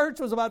Jerusalem church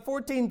was about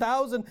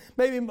 14,000,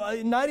 maybe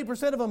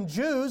 90% of them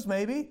Jews,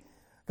 maybe,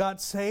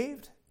 got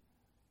saved.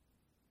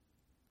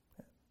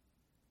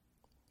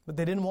 But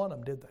they didn't want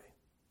them, did they?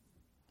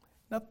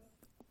 Now,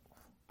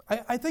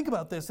 I think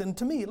about this, and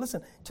to me,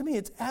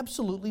 it's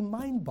absolutely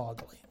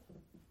mind-boggling.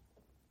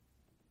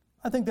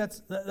 I think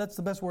that's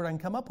the best word I can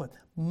come up with.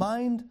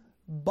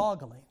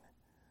 Mind-boggling.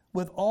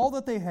 With all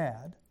that they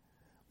had,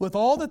 with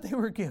all that they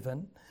were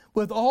given,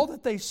 with all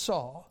that they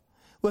saw,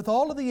 with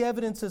all of the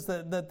evidences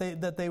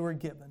that they were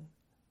given.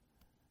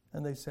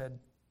 And they said,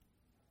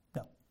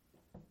 no.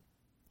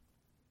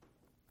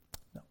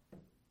 No.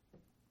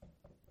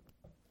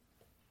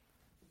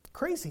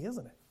 Crazy,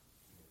 isn't it?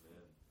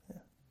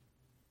 Yeah.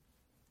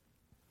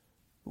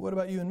 But what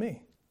about you and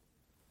me?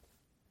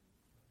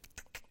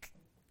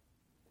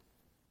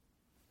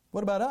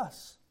 What about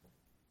us?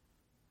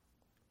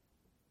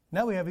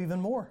 Now we have even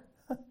more.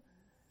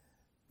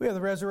 We have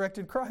the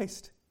resurrected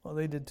Christ. Well,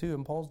 they did too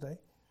in Paul's day.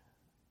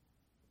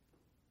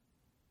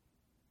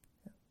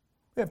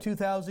 We have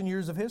 2,000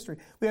 years of history.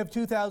 We have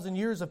 2,000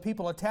 years of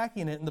people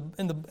attacking it,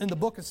 and the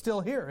book is still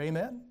here.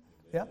 Amen?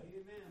 Yeah?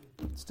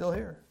 It's still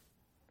here.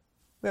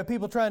 We have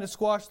people trying to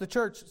squash the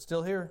church. It's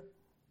still here.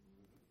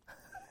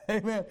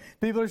 Amen.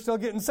 People are still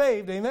getting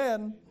saved.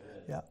 Amen.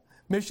 Yeah.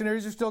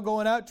 Missionaries are still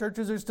going out.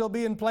 Churches are still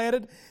being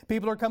planted.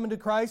 People are coming to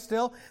Christ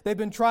still. They've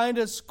been trying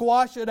to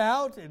squash it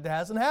out. It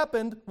hasn't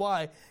happened.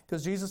 Why?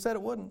 Because Jesus said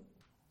it wouldn't.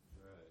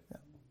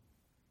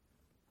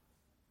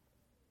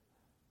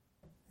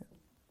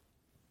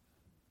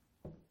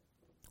 Yeah.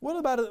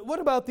 What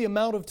about the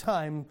amount of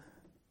time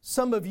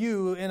some of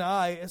you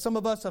and some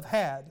of us have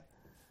had,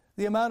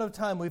 the amount of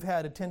time we've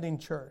had attending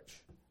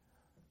church,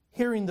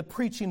 hearing the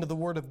preaching of the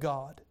Word of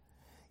God,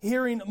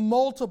 hearing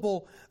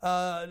multiple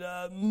or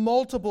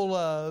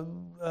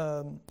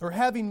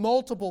having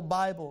multiple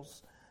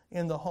Bibles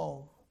in the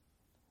home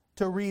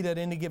to read at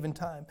any given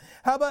time.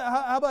 How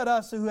about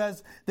us who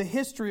has the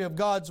history of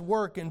God's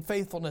work and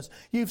faithfulness?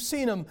 You've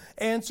seen Him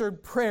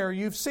answered prayer.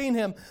 You've seen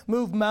Him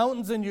move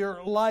mountains in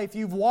your life.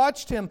 You've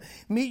watched Him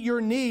meet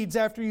your needs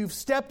after you've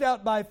stepped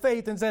out by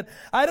faith and said,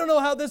 I don't know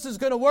how this is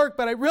going to work,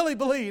 but I really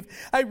believe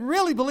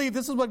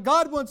this is what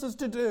God wants us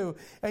to do.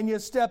 And you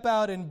step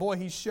out and boy,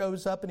 He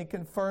shows up and He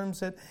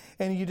confirms it,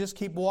 and you just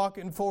keep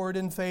walking forward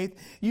in faith.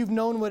 You've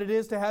known what it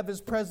is to have His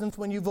presence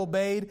when you've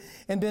obeyed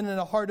and been in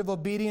a heart of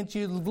obedience.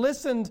 You've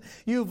listened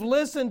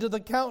to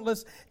the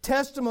countless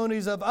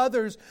testimonies of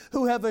others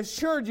who have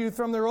assured you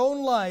from their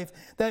own life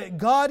that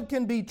God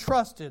can be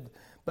trusted.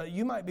 But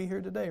you might be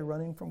here today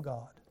running from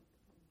God.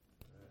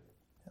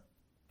 Yeah.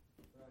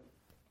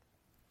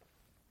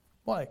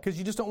 Why? Because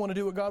you just don't want to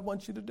do what God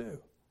wants you to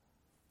do.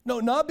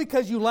 No, not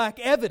because you lack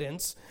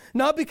evidence,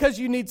 not because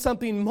you need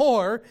something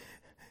more,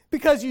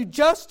 because you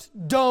just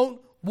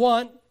don't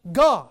want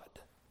God.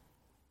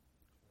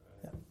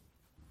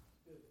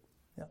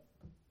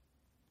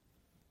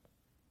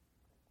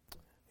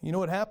 You know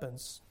what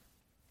happens?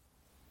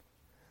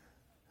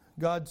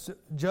 God's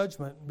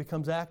judgment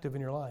becomes active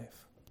in your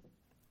life.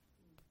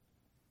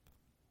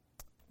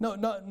 No,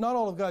 not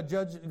all of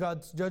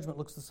God's judgment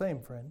looks the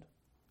same, friend.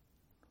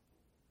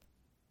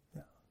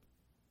 Yeah.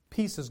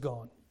 Peace is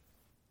gone.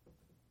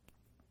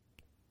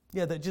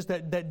 Yeah,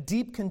 that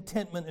deep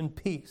contentment and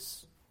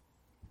peace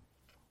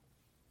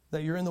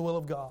that you're in the will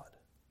of God.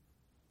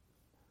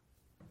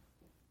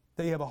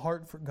 That you have a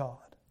heart for God.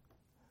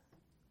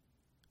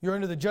 You're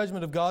under the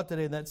judgment of God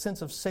today, and that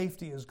sense of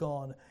safety is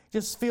gone. It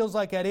just feels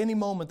like at any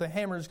moment the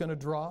hammer is going to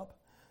drop.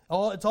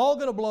 It's all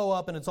going to blow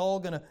up, and it's all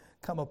going to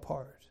come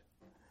apart.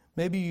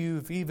 Maybe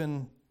you've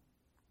even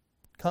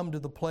come to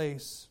the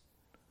place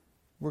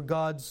where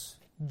God's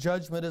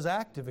judgment is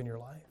active in your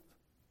life.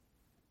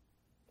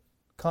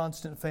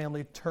 Constant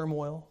family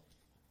turmoil,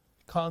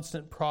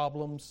 constant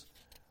problems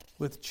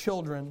with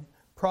children,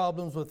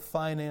 problems with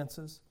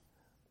finances,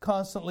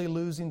 constantly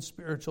losing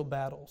spiritual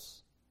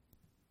battles.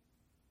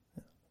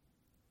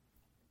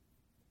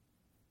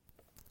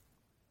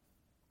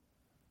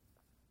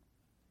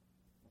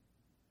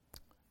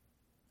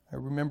 I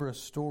remember a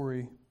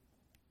story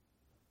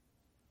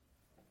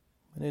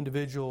an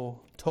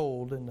individual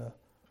told in a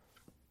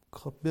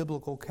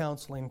biblical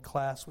counseling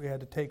class we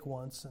had to take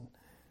once, and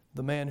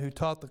the man who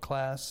taught the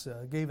class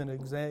gave an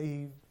example.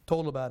 He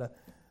told about a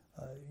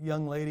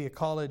young lady, a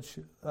college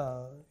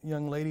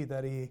young lady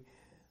that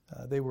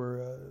they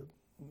were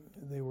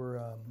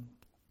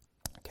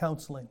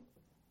counseling,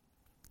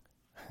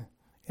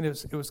 and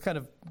it was kind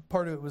of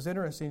part of it was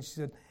interesting.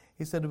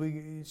 He said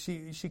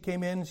she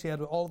came in. She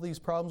had all these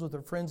problems with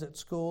her friends at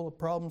school.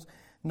 Problems.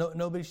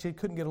 Nobody. She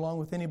couldn't get along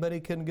with anybody.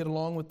 Couldn't get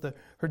along with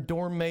her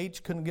dorm mates.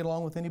 Couldn't get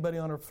along with anybody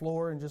on her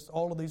floor. And just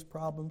all of these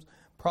problems.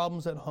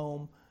 Problems at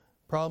home.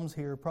 Problems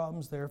here.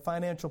 Problems there.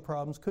 Financial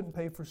problems. Couldn't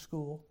pay for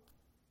school.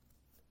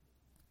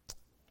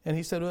 And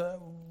he said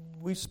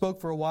we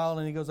spoke for a while.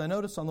 And he goes, I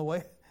noticed on the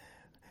way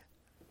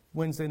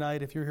Wednesday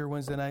night. If you're here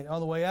Wednesday night, on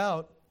the way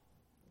out,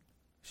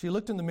 she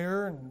looked in the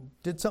mirror and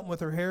did something with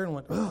her hair and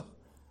went, ugh.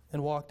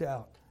 And walked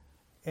out.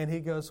 And he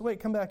goes, wait,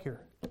 come back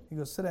here. He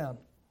goes, sit down.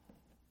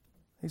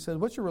 He said,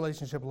 what's your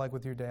relationship like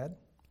with your dad?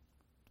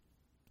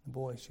 And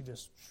boy,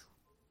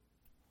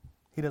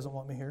 he doesn't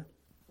want me here.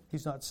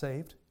 He's not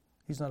saved.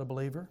 He's not a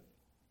believer.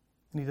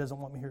 And he doesn't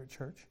want me here at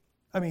church.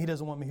 He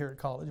doesn't want me here at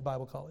college,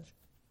 Bible college.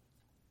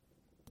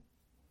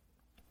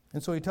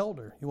 And so he told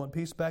her, you want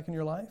peace back in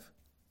your life?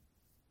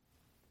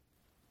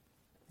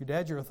 Your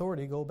dad's your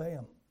authority, go obey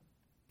him.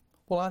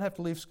 Well, I'd have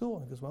to leave school.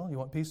 He goes, well, you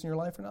want peace in your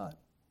life or not?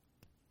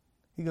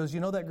 He goes, you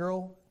know that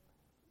girl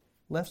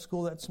left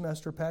school that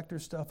semester, packed her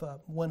stuff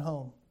up, went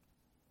home.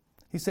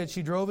 He said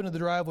she drove into the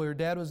driveway. Her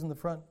dad was at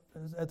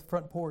the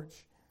front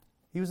porch.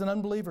 He was an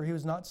unbeliever. He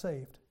was not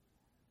saved.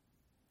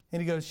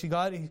 And he goes, she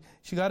got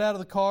out of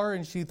the car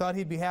and she thought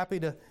he'd be happy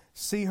to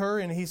see her.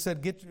 And he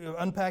said,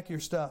 unpack your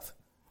stuff.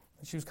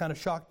 And she was kind of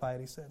shocked by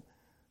it, he said.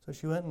 So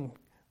she went and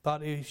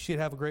thought she'd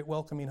have a great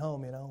welcoming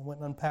home, went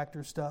and unpacked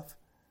her stuff.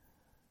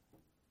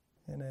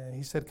 And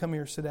he said, come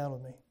here, sit down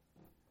with me.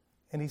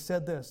 And he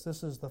said this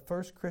is the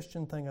first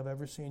Christian thing I've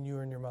ever seen you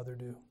and your mother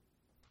do.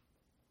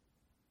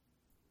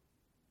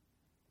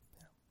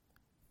 Yeah.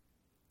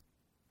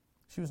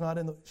 She was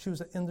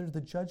under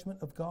the judgment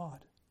of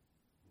God.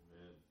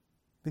 Amen.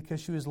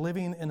 Because she was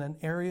living in an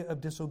area of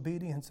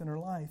disobedience in her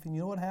life. And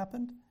you know what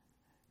happened?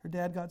 Her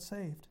dad got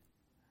saved.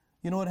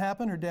 You know what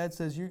happened? Her dad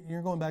says,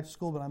 you're going back to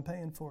school, but I'm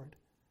paying for it.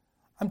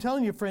 I'm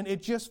telling you, friend,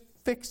 it just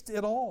fixed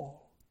it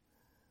all.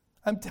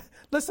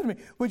 Listen to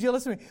me. Would you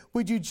listen to me?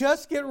 Would you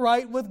just get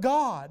right with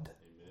God?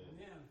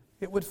 Amen.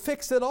 It would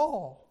fix it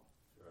all.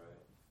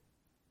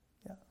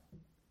 Right.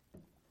 Yeah.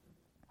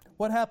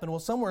 What happened? Well,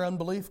 somewhere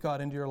unbelief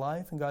got into your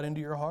life and got into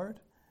your heart.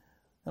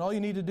 And all you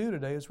need to do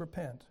today is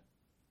repent.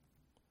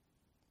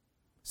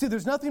 See,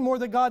 there's nothing more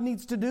that God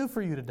needs to do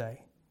for you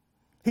today.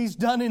 He's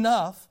done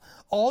enough.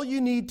 All you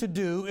need to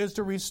do is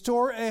to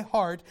restore a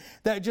heart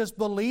that just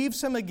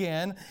believes Him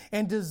again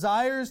and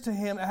desires to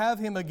have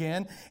Him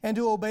again and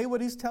to obey what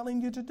He's telling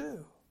you to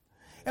do.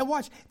 And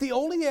watch, the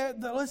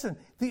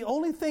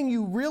only thing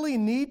you really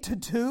need to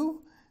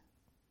do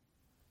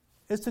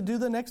is to do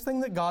the next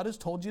thing that God has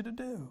told you to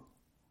do.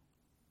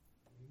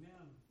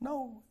 Amen.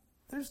 No,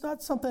 there's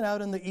not something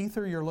out in the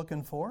ether you're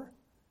looking for.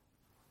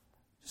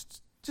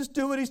 Just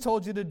do what He's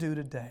told you to do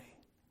today.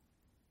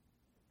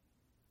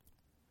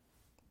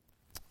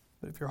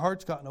 But if your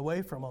heart's gotten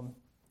away from Him,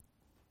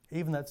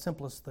 even that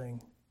simplest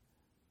thing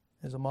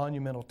is a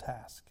monumental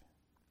task.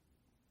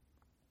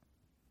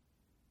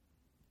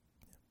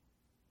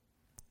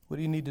 What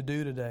do you need to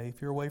do today?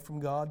 If you're away from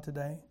God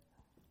today,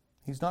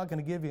 He's not going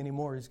to give you any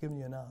more. He's given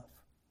you enough.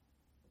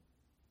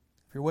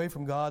 If you're away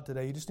from God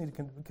today, you just need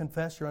to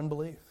confess your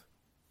unbelief.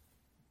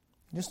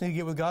 You just need to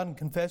get with God and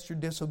confess your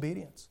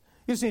disobedience.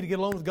 You just need to get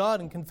alone with God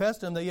and confess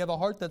to Him that you have a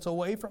heart that's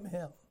away from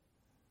Him.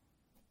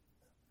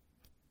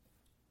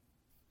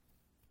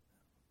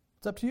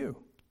 It's up to you.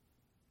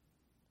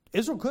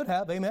 Israel could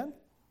have, amen?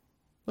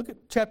 Look at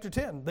chapter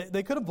 10.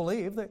 They could have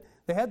believed.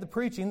 They had the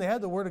preaching. They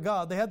had the Word of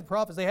God. They had the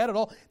prophets. They had it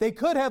all. They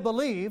could have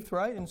believed,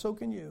 right? And so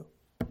can you.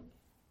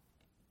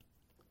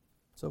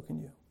 So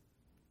can you.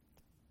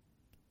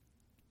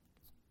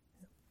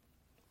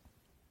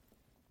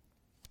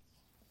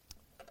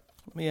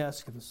 Let me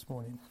ask you this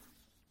morning.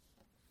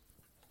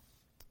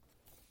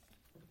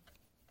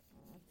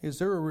 Is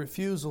there a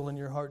refusal in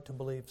your heart to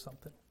believe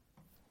something?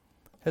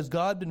 Has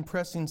God been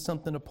pressing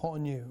something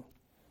upon you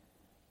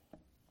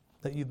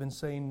that you've been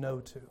saying no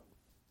to?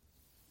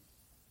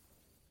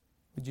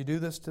 Would you do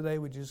this today?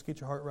 Would you just get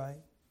your heart right?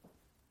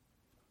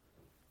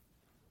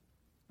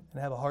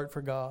 And have a heart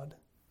for God?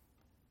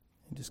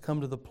 And just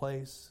come to the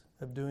place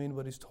of doing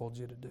what He's told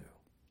you to do?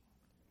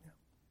 Yeah.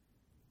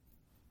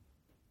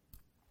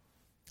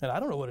 And I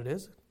don't know what it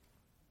is.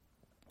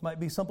 It might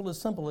be simple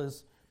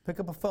as pick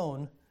up a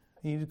phone.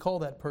 You need to call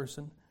that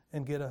person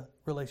and get a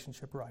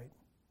relationship right.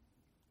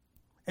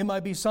 It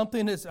might be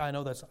something that's, I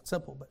know that's not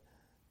simple, but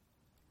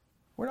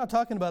we're not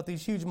talking about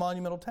these huge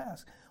monumental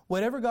tasks.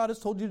 Whatever God has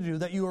told you to do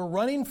that you are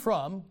running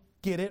from,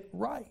 get it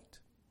right.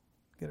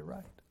 Get it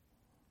right.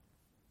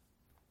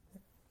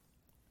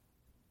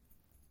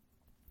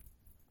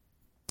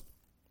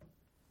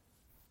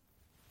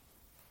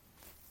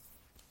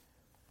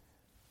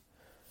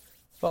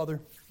 Father,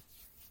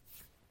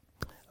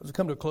 as we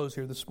come to a close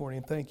here this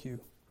morning, thank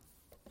you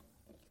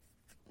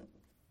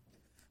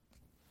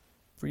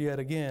for yet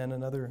again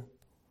another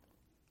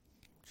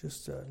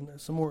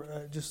some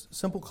more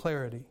simple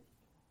clarity.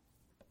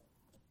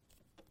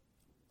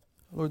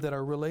 Lord, that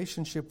our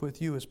relationship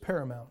with you is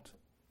paramount.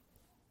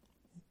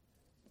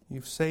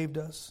 You've saved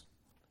us.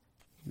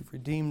 You've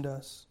redeemed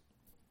us.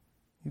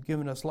 You've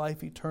given us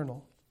life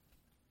eternal.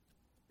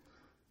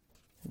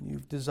 And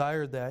you've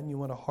desired that, and you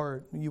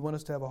want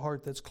us to have a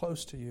heart that's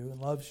close to you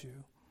and loves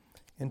you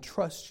and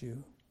trusts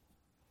you.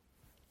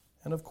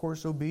 And of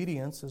course,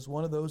 obedience is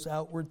one of those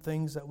outward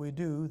things that we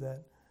do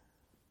that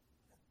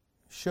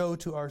show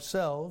to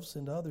ourselves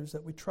and to others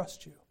that we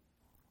trust you.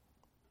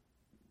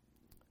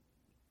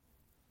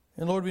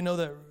 And Lord, we know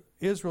that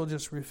Israel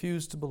just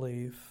refused to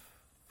believe.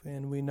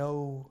 And we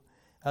know,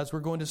 as we're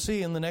going to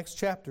see in the next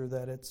chapter,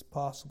 that it's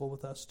possible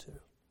with us too.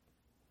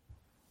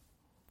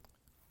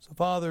 So,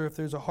 Father, if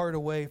there's a heart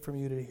away from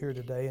you to hear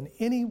today, in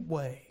any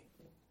way,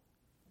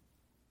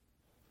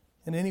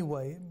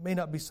 it may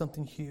not be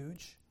something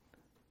huge,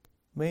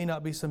 may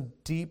not be some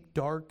deep,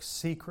 dark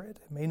secret,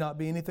 it may not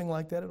be anything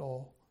like that at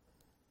all.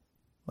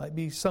 It might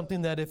be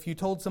something that if you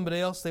told somebody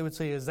else, they would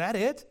say, is that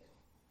it?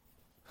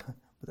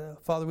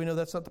 But, Father, we know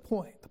that's not the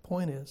point. The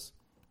point is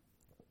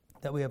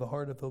that we have a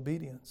heart of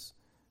obedience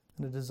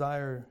and a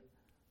desire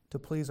to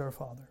please our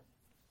Father.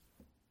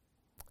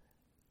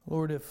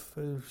 Lord, if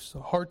there's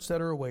hearts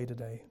that are away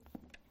today,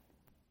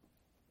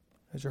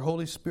 as your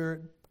Holy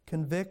Spirit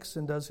convicts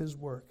and does His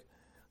work,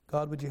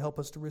 God, would you help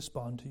us to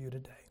respond to you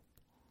today?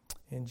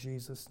 In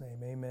Jesus'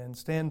 name, amen.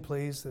 Stand,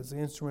 please, as the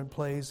instrument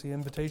plays. The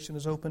invitation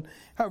is open.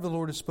 However the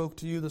Lord has spoke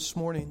to you this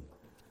morning.